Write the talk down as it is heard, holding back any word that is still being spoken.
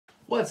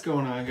What's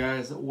going on,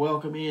 guys?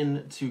 Welcome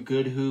in to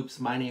Good Hoops.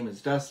 My name is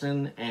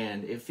Dustin,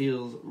 and it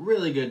feels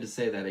really good to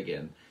say that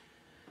again.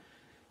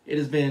 It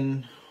has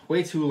been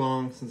way too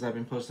long since I've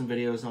been posting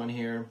videos on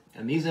here,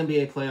 and these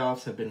NBA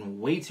playoffs have been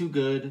way too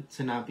good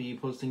to not be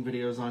posting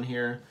videos on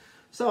here.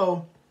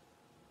 So,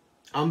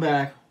 I'm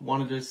back.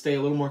 Wanted to stay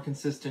a little more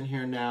consistent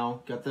here now.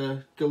 Got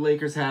the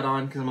Lakers hat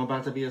on because I'm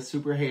about to be a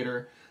super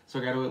hater,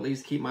 so I got to at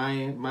least keep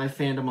my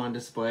fandom on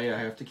display. I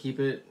have to keep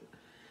it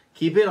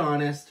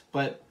honest,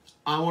 but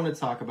I want to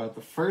talk about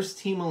the first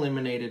team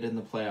eliminated in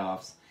the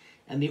playoffs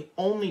and the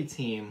only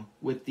team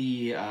with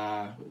the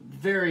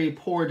very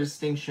poor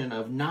distinction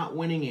of not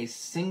winning a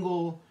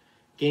single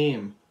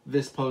game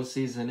this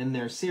postseason in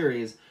their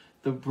series,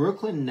 the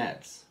Brooklyn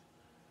Nets.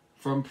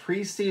 From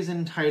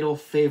preseason title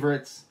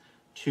favorites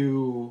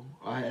to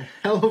a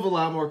hell of a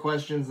lot more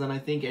questions than I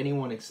think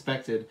anyone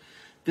expected,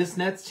 this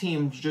Nets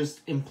team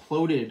just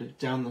imploded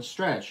down the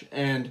stretch,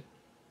 and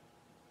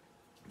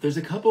there's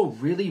a couple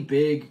really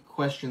big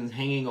questions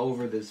hanging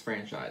over this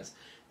franchise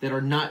that are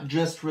not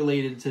just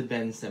related to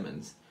Ben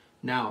Simmons.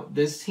 Now,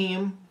 this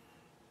team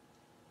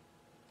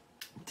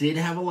did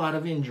have a lot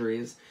of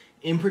injuries.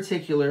 In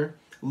particular,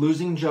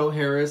 losing Joe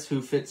Harris,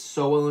 who fits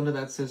so well into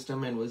that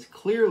system and was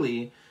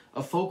clearly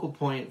a focal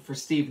point for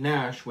Steve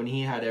Nash when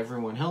he had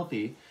everyone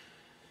healthy,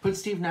 put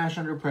Steve Nash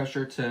under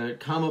pressure to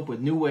come up with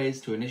new ways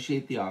to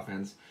initiate the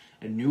offense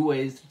and new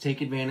ways to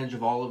take advantage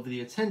of all of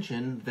the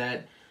attention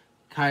that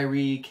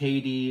Kyrie,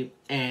 KD,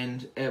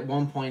 and at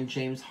one point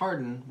James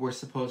Harden were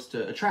supposed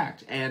to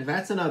attract. And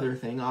that's another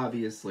thing,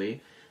 obviously.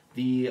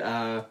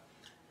 The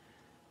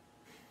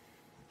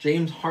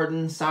James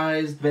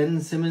Harden-sized,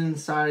 Ben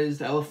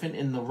Simmons-sized elephant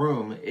in the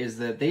room is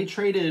that they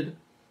traded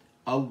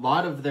a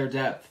lot of their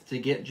depth to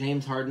get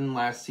James Harden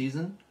last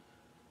season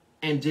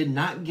and did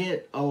not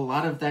get a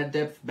lot of that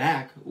depth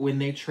back when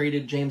they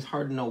traded James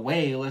Harden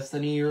away less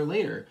than a year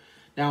later.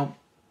 Now,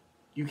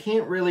 you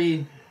can't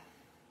blame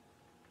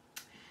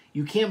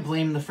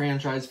the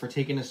franchise for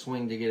taking a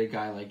swing to get a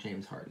guy like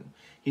James Harden.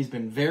 He's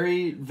been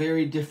very,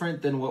 very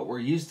different than what we're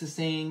used to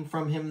seeing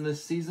from him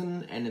this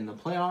season and in the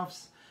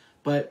playoffs,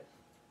 but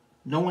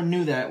no one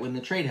knew that when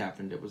the trade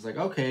happened. It was like,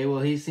 okay,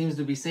 well, he seems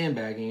to be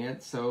sandbagging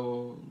it,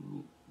 so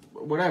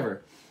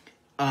whatever.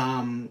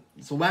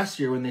 So last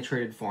year when they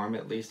traded for him,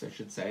 at least I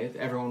should say,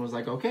 everyone was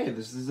like, okay,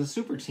 this is a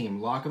super team,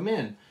 lock him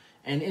in.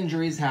 And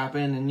injuries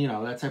happen, and,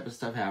 that type of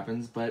stuff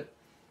happens, but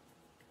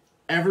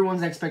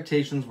everyone's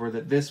expectations were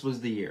that this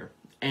was the year.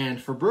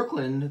 And for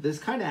Brooklyn, this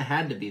kind of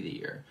had to be the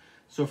year.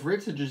 So for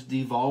it to just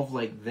devolve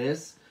like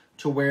this,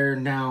 to where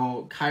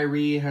now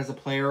Kyrie has a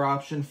player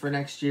option for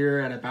next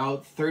year at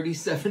about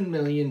 $37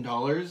 million,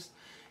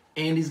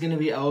 and he's going to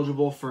be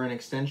eligible for an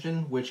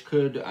extension, which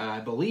could,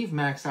 I believe,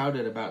 max out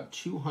at about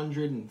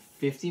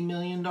 $250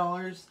 million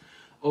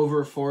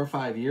over 4 or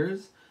 5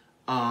 years.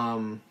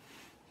 Can't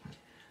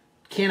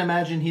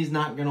imagine he's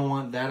not going to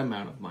want that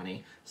amount of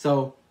money.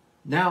 So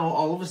now,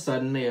 all of a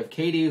sudden, they have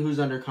KD, who's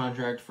under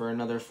contract for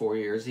another 4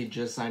 years. He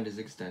just signed his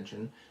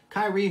extension.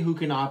 Kyrie, who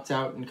can opt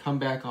out and come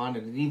back on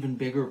at an even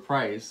bigger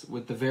price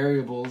with the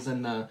variables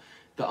and the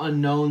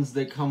unknowns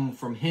that come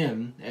from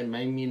him. And,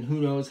 I mean,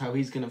 who knows how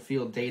he's going to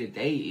feel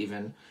day-to-day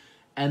even.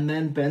 And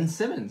then Ben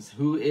Simmons,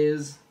 who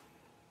is,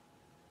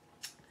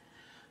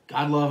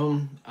 God love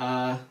him,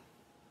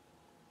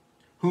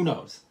 who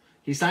knows?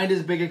 He signed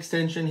his big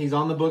extension. He's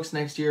on the books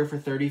next year for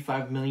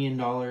 $35 million.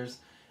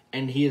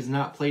 And he has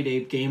not played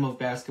a game of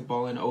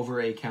basketball in over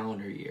a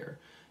calendar year.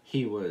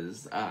 He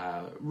was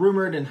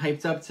rumored and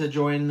hyped up to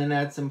join the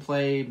Nets and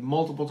play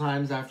multiple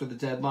times after the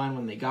deadline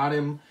when they got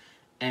him.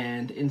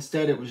 And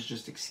instead it was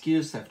just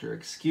excuse after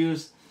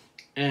excuse.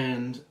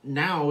 And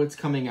now it's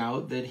coming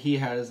out that he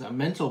has a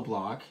mental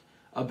block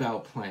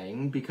about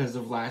playing because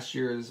of last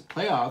year's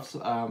playoffs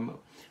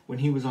when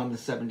he was on the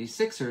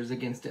 76ers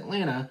against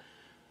Atlanta.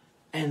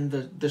 And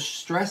the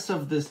stress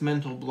of this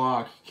mental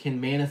block can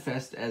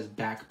manifest as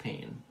back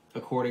pain,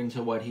 according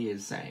to what he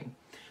is saying.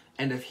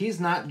 And if he's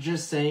not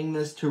just saying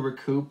this to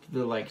recoup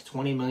the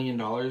 $20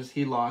 million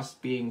he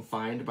lost being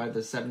fined by the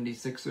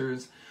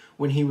 76ers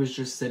when he was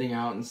just sitting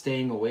out and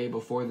staying away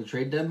before the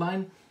trade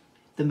deadline,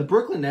 then the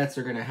Brooklyn Nets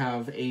are going to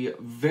have a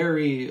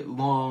very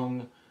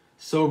long,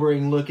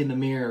 sobering look in the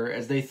mirror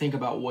as they think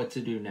about what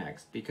to do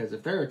next. Because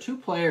if there are two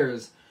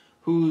players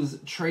whose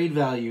trade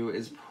value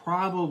is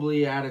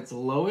probably at its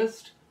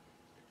lowest,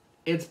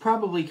 it's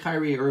probably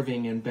Kyrie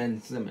Irving and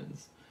Ben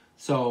Simmons.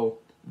 So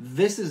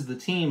this is the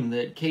team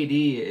that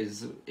KD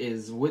is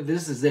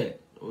this is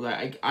it.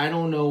 I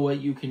don't know what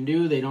you can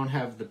do. They don't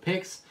have the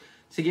picks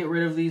to get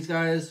rid of these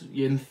guys.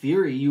 In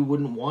theory, you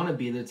wouldn't want to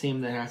be the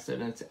team that has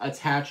to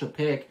attach a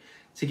pick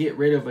to get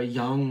rid of a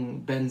young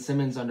Ben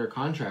Simmons under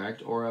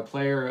contract or a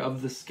player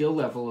of the skill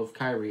level of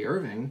Kyrie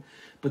Irving,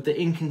 but the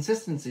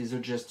inconsistencies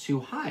are just too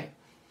high.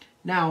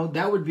 Now,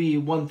 that would be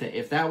one thing.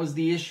 If that was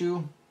the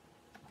issue,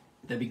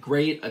 that'd be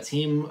great. A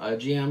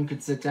GM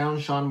could sit down.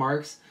 Sean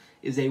Marks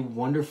is a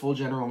wonderful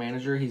general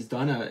manager. He's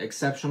done an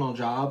exceptional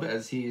job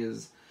as he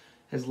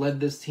has led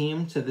this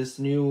team to this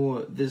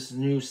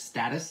new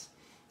status.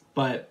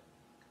 But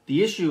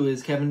The issue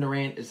is Kevin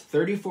Durant is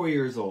 34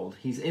 years old.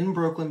 He's in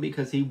Brooklyn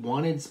because he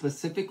wanted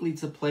specifically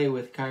to play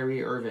with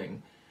Kyrie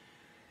Irving.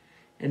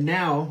 And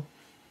now,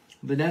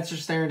 the Nets are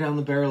staring down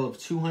the barrel of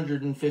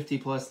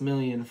 $250+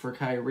 million for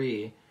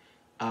Kyrie.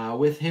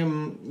 With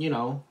him,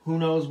 who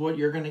knows what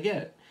you're going to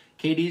get.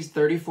 KD's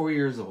 34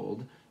 years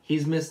old.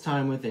 He's missed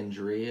time with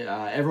injury.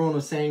 Everyone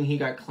was saying he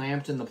got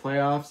clamped in the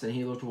playoffs and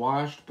he looked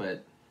washed,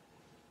 but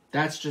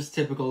that's just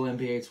typical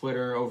NBA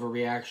Twitter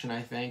overreaction,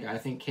 I think. I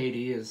think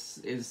KD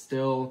is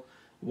still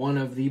one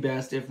of the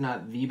best, if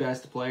not the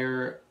best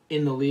player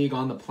in the league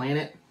on the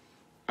planet.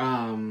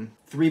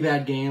 3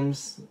 bad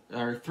games,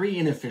 or 3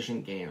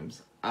 inefficient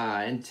games,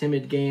 and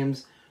timid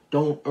games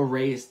don't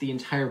erase the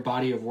entire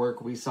body of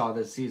work we saw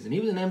this season. He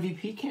was an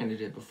MVP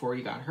candidate before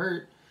he got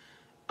hurt.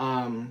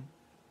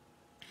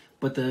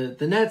 But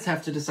the Nets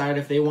have to decide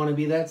if they want to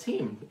be that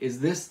team. Is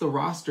this the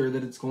roster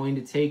that it's going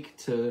to take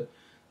to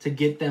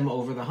get them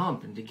over the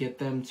hump and to get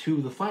them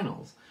to the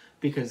finals?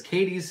 Because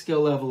KD's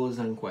skill level is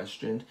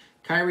unquestioned.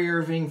 Kyrie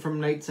Irving,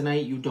 from night to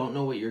night, you don't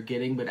know what you're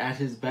getting, but at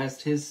his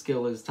best, his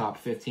skill is top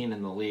 15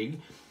 in the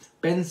league.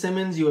 Ben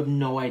Simmons, you have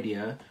no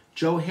idea.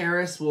 Joe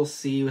Harris, we'll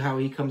see how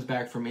he comes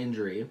back from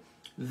injury.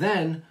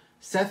 Then,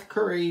 Seth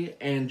Curry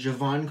and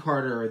Javon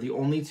Carter are the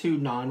only 2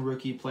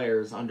 non-rookie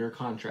players under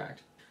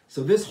contract.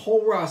 So this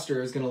whole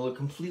roster is going to look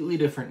completely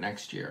different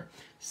next year.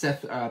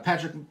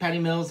 Patty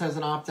Mills has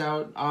an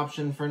opt-out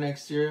option for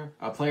next year,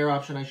 a player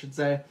option, I should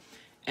say.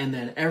 And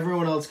then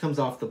everyone else comes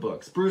off the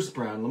books. Bruce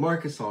Brown,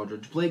 LaMarcus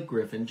Aldridge, Blake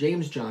Griffin,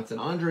 James Johnson,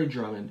 Andre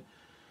Drummond.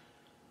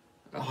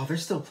 Oh, they're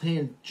still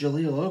playing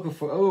Jahlil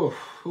Okafor.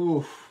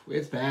 Oh,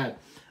 it's bad.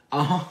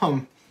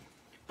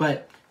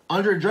 But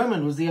Andre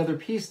Drummond was the other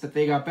piece that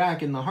they got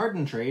back in the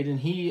Harden trade,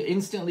 and he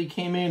instantly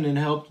came in and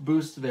helped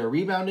boost their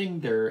rebounding,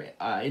 their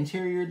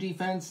interior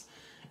defense.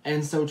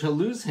 And so to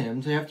lose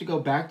him, to have to go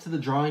back to the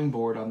drawing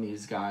board on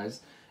these guys,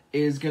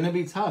 is going to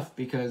be tough,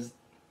 because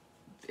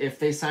if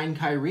they sign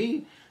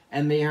Kyrie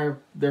and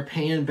they're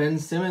paying Ben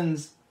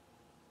Simmons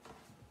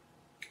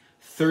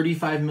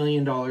 $35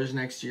 million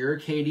next year,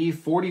 KD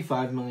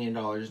 $45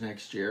 million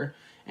next year,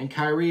 and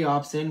Kyrie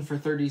opts in for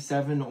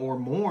 37 or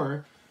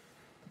more,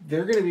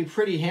 they're going to be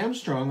pretty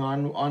hamstrung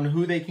on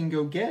who they can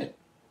go get.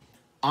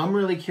 I'm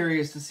really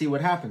curious to see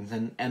what happens.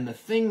 And the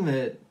thing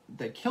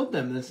that killed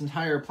them this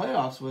entire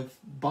playoffs with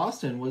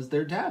Boston was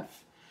their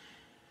depth.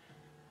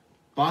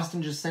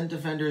 Boston just sent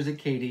defenders at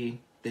KD.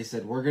 They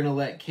said, we're going to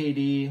let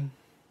KD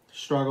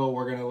struggle.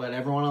 We're going to let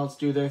everyone else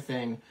do their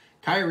thing.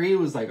 Kyrie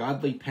was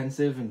oddly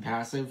pensive and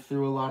passive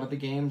through a lot of the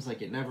games.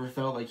 It never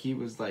felt like he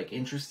was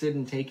interested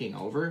in taking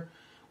over,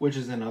 which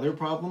is another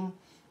problem.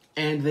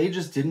 And they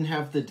just didn't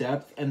have the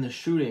depth and the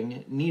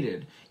shooting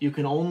needed. You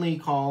can only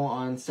call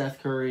on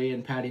Seth Curry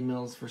and Patty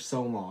Mills for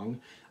so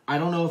long. I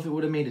don't know if it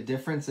would have made a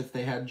difference if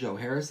they had Joe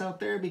Harris out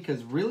there,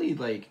 because really,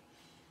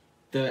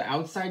 the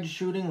outside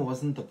shooting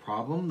wasn't the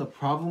problem. The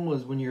problem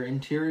was when your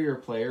interior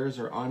players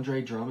are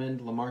Andre Drummond,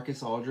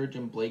 LaMarcus Aldridge,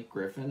 and Blake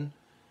Griffin,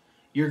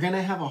 you're going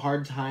to have a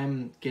hard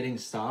time getting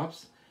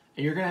stops,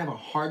 and you're going to have a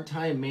hard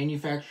time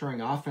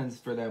manufacturing offense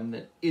for them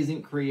that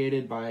isn't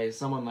created by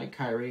someone like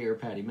Kyrie or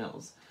Patty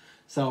Mills.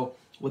 So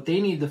what they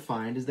need to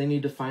find is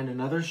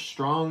another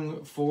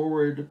strong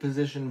forward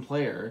position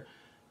player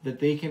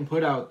that they can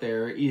put out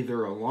there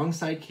either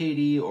alongside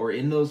KD or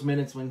in those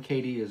minutes when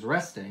KD is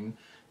resting,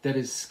 that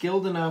is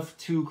skilled enough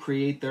to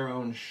create their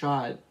own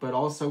shot, but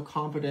also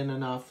competent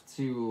enough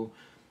to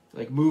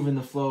move in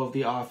the flow of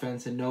the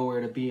offense and know where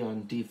to be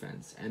on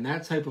defense. And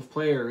that type of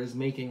player is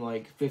making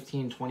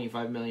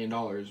 $15-25 million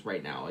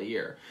right now a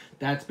year.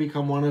 That's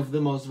become one of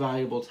the most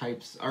valuable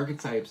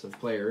archetypes of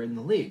player in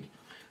the league.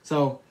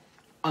 So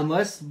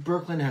unless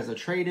Brooklyn has a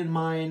trade in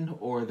mind,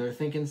 or they're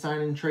thinking sign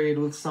and trade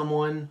with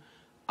someone,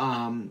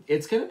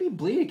 it's going to be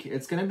bleak.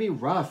 It's going to be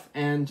rough.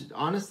 And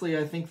honestly,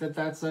 I think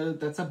that's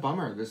a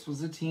bummer. This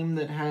was a team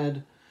that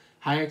had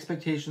high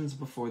expectations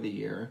before the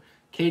year.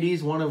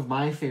 KD's one of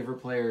my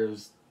favorite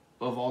players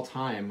of all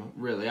time,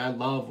 really. I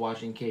love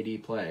watching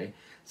KD play.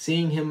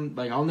 Seeing him,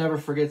 I'll never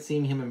forget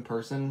seeing him in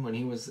person when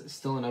he was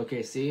still in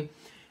OKC.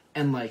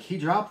 And, he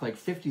dropped,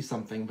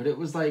 50-something, but it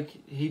was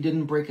he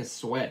didn't break a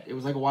sweat. It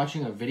was like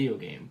watching a video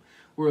game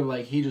where,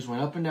 he just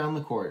went up and down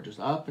the court, just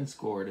up and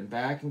scored, and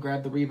back and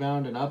grabbed the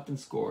rebound and up and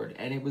scored,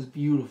 and it was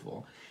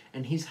beautiful.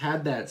 And he's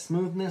had that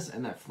smoothness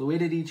and that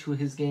fluidity to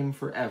his game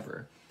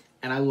forever,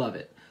 and I love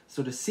it.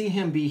 So to see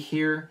him be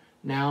here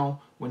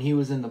now, when he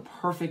was in the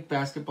perfect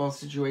basketball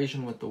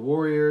situation with the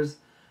Warriors,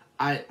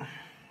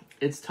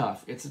 it's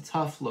tough. It's a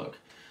tough look.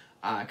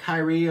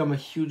 Kyrie, I'm a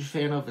huge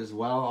fan of as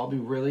well. I'll be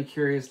really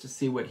curious to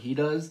see what he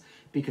does,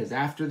 because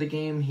after the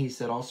game, he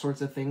said all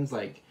sorts of things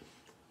like,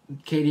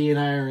 KD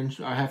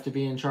and I have to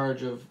be in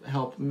charge of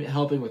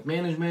helping with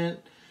management,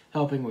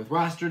 helping with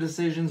roster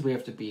decisions. We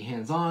have to be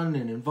hands-on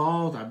and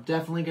involved. I'm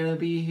definitely going to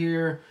be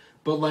here.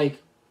 But,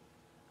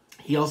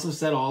 he also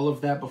said all of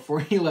that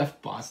before he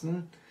left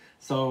Boston.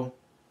 So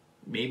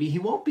maybe he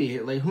won't be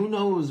here. Who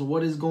knows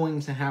what is going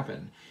to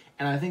happen?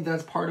 And I think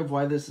that's part of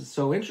why this is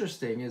so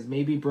interesting, is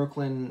maybe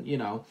Brooklyn,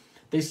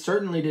 they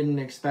certainly didn't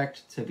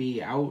expect to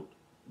be out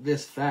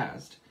this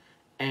fast.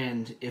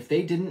 And if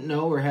they didn't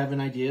know or have an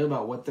idea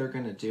about what they're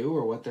going to do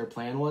or what their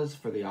plan was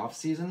for the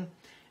offseason,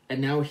 and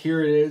now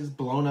here it is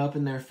blown up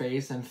in their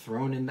face and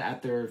thrown in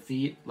at their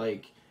feet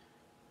like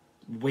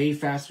way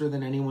faster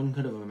than anyone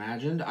could have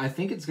imagined, I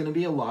think it's going to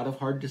be a lot of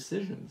hard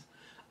decisions.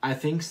 I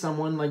think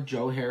someone like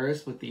Joe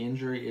Harris with the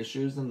injury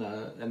issues and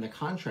the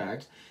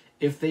contract,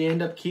 if they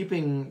end up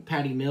keeping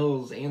Patty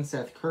Mills and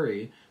Seth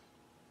Curry,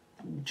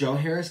 Joe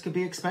Harris could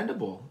be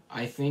expendable.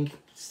 I think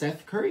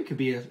Seth Curry could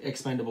be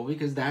expendable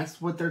because that's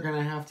what they're going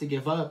to have to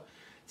give up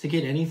to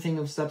get anything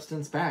of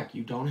substance back.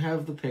 You don't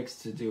have the picks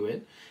to do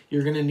it.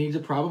 You're going to need to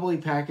probably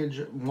package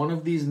one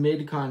of these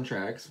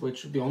mid-contracts,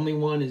 which the only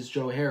one is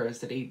Joe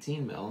Harris at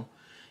 18 mil.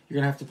 You're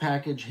going to have to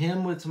package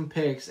him with some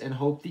picks and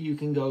hope that you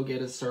can go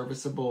get a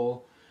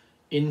serviceable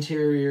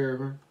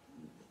interior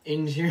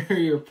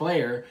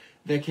player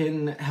that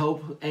can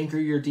help anchor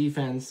your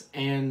defense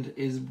and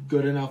is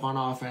good enough on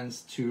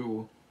offense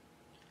to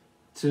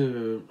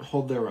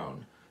hold their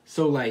own.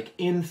 So, like,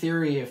 in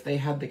theory, if they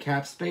had the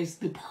cap space,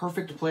 the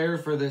perfect player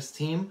for this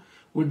team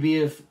would be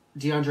if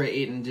DeAndre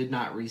Ayton did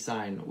not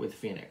re-sign with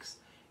Phoenix.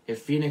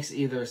 If Phoenix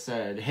either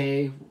said,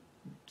 hey,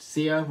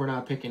 see ya, we're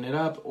not picking it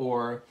up,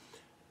 or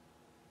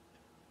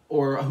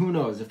who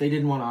knows, if they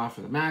didn't want to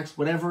offer the max,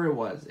 whatever it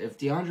was, if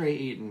DeAndre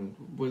Ayton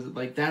was,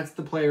 like, that's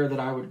the player that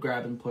I would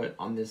grab and put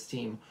on this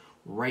team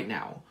right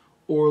now.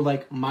 Or,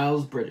 like,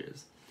 Miles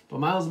Bridges. But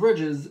Miles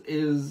Bridges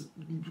is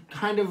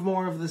kind of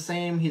more of the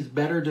same. He's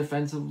better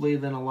defensively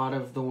than a lot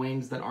of the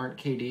wings that aren't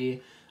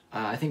KD.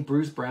 I think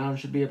Bruce Brown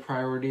should be a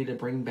priority to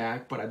bring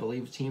back, but I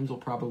believe teams will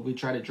probably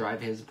try to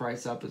drive his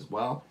price up as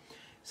well.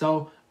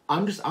 So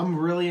I'm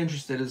really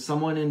interested as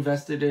someone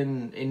invested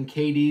in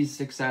KD's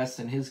success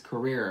and his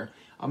career.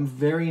 I'm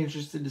very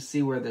interested to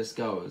see where this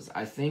goes.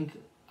 I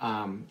think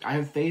I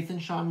have faith in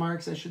Sean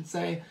Marks, I should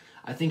say.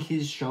 I think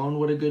he's shown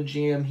what a good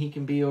GM he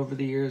can be over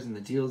the years and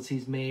the deals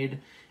he's made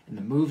and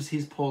the moves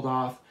he's pulled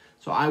off.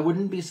 So I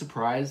wouldn't be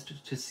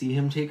surprised to see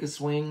him take a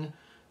swing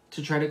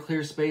to try to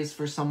clear space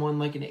for someone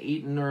like an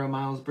Ayton or a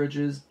Miles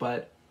Bridges.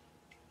 But,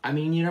 I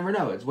mean, you never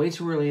know. It's way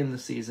too early in the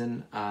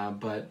season,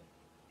 but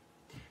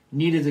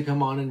needed to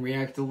come on and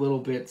react a little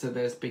bit to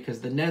this because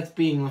the Nets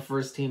being the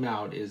first team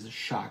out is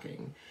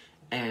shocking.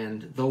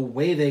 And the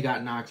way they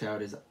got knocked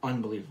out is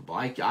unbelievable.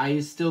 I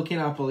still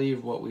cannot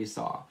believe what we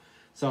saw.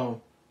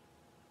 So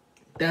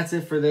that's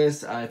it for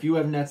this. If you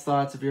have Nets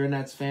thoughts, if you're a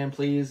Nets fan,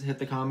 please hit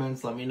the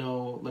comments. Let me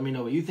know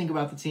what you think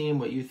about the team,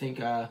 what you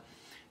think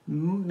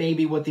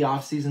maybe what the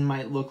offseason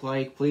might look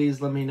like. Please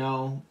let me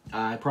know.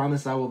 I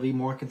promise I will be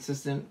more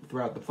consistent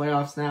throughout the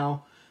playoffs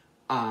now.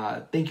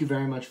 Thank you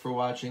very much for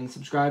watching.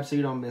 Subscribe so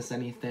you don't miss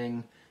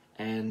anything,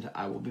 and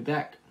I will be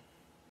back.